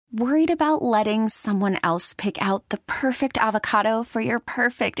Worried about letting someone else pick out the perfect avocado for your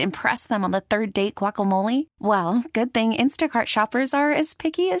perfect impress them on the third date guacamole? Well, good thing Instacart shoppers are as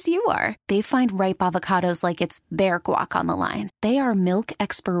picky as you are. They find ripe avocados like it's their guac on the line. They are milk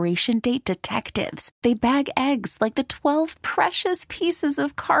expiration date detectives. They bag eggs like the 12 precious pieces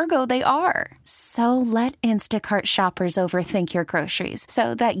of cargo they are. So let Instacart shoppers overthink your groceries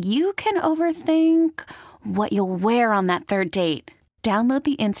so that you can overthink what you'll wear on that third date. Download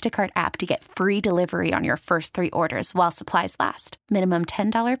the Instacart app to get free delivery on your first 3 orders while supplies last. Minimum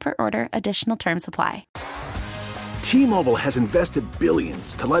 $10 per order. Additional terms apply. T-Mobile has invested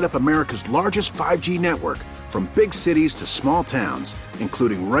billions to light up America's largest 5G network, from big cities to small towns,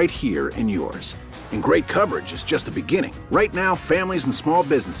 including right here in yours. And great coverage is just the beginning. Right now, families and small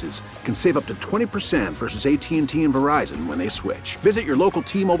businesses can save up to 20% versus AT&T and Verizon when they switch. Visit your local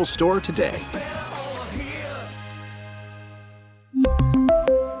T-Mobile store today.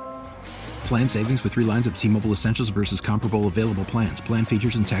 Plan savings with 3 lines of T-Mobile Essentials versus comparable available plans. Plan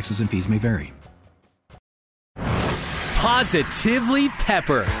features and taxes and fees may vary. Positively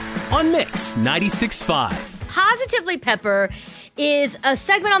Pepper on Mix 96.5. Positively Pepper is a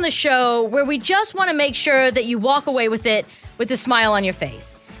segment on the show where we just want to make sure that you walk away with it with a smile on your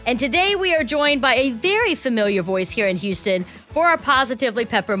face. And today we are joined by a very familiar voice here in Houston for our Positively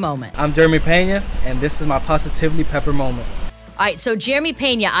Pepper moment. I'm Jeremy Pena, and this is my Positively Pepper moment. All right, so Jeremy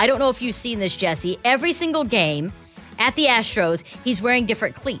Pena, I don't know if you've seen this, Jesse. Every single game at the Astros, he's wearing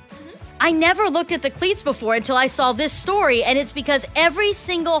different cleats. I never looked at the cleats before until I saw this story, and it's because every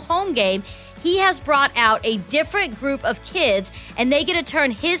single home game, he has brought out a different group of kids, and they get to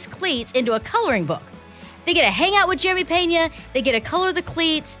turn his cleats into a coloring book. They get to hang out with Jeremy Pena, they get to color the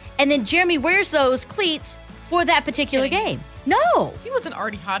cleats, and then Jeremy wears those cleats for that particular game. No. He wasn't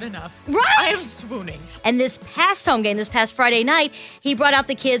already hot enough. Right. I am swooning. And this past home game, this past Friday night, he brought out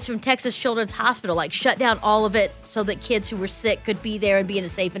the kids from Texas Children's Hospital, shut down all of it so that kids who were sick could be there and be in a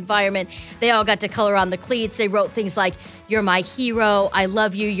safe environment. They all got to color on the cleats. They wrote things like, "You're my hero," "I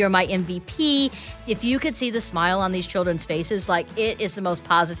love you," "You're my MVP." If you could see the smile on these children's faces, it is the most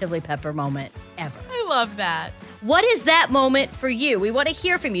Positively Pepper moment ever. I love that. What is that moment for you? We want to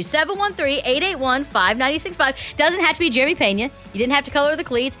hear from you. 713-881-5965. Doesn't have to be Jeremy Pena. You didn't have to color the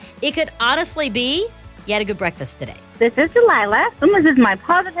cleats. It could honestly be you had a good breakfast today. This is Delilah. This is my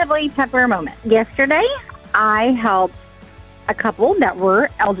Positively Pepper moment. Yesterday, I helped a couple that were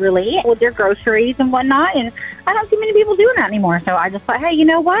elderly with their groceries and whatnot, and I don't see many people doing that anymore. So I just thought, hey, you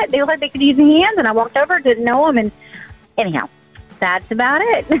know what? They look like they could use a hand, and I walked over, didn't know them, and anyhow. That's about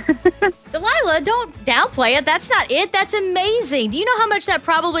it. Delilah, don't downplay it. That's not it. That's amazing. Do you know how much that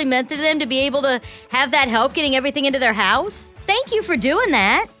probably meant to them to be able to have that help getting everything into their house? Thank you for doing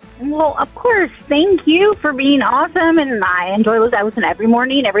that. Well, of course. Thank you for being awesome. And I enjoy those. I listen every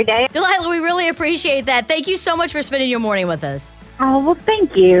morning, every day. Delilah, we really appreciate that. Thank you so much for spending your morning with us. Oh, well,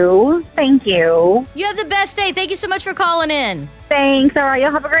 thank you. Thank you. You have the best day. Thank you so much for calling in. Thanks. All right. Y'all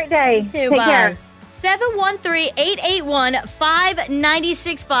have a great day. You too. Take Bye. care.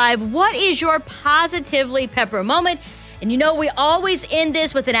 713-881-5965. What is your Positively Pepper moment? And we always end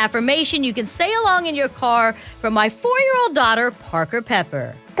this with an affirmation you can say along in your car from my 4-year-old daughter, Parker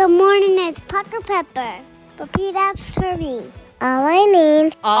Pepper. Good morning, it's Parker Pepper. Repeat after me.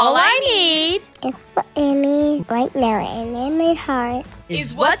 All I need is within me right now and in my heart.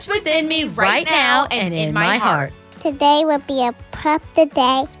 Is what's within me right now and in my heart. Today will be a productive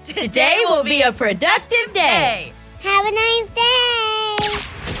day. Today will be a productive day. Have a nice day.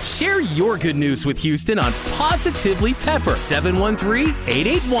 Share your good news with Houston on Positively Pepper.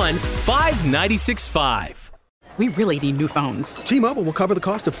 713-881-5965. We really need new phones. T-Mobile will cover the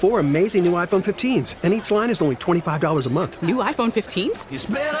cost of 4 amazing new iPhone 15s, and each line is only $25 a month. New iPhone 15s? It's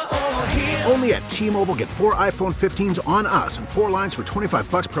better over here. Only at T-Mobile, get 4 iPhone 15s on us and 4 lines for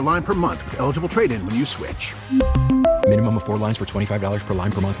 $25 per line per month with eligible trade-in when you switch. Minimum of 4 lines for $25 per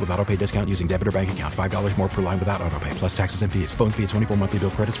line per month with autopay discount using debit or bank account. $5 more per line without autopay, plus taxes and fees. Phone fee at 24 monthly bill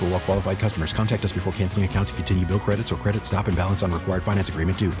credits for well-qualified customers. Contact us before canceling account to continue bill credits or credit stop and balance on required finance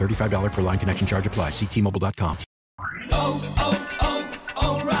agreement due. $35 per line connection charge applies. See T-Mobile.com.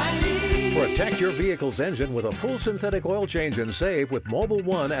 O'Reilly. Protect your vehicle's engine with a full synthetic oil change and save with Mobil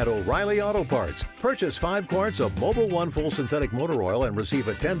 1 at O'Reilly Auto Parts. Purchase 5 quarts of Mobil 1 full synthetic motor oil and receive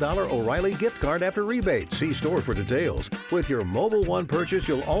a $10 O'Reilly gift card after rebate. See store for details. With your Mobil 1 purchase,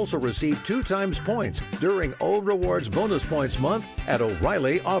 you'll also receive 2 times points during O Rewards Bonus Points Month at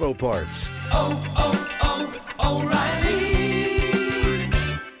O'Reilly Auto Parts. O'Reilly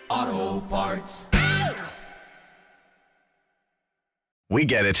Auto Parts. We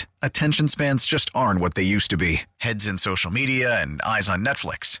get it. Attention spans just aren't what they used to be. Heads in social media and eyes on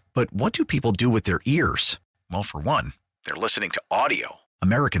Netflix. But what do people do with their ears? Well, for one, they're listening to audio.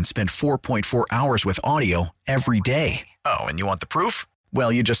 Americans spend 4.4 hours with audio every day. Oh, and you want the proof?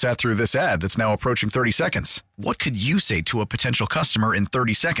 Well, you just sat through this ad that's now approaching 30 seconds. What could you say to a potential customer in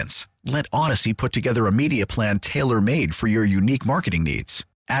 30 seconds? Let Odyssey put together a media plan tailor-made for your unique marketing needs.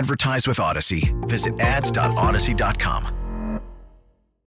 Advertise with Odyssey. Visit ads.odyssey.com.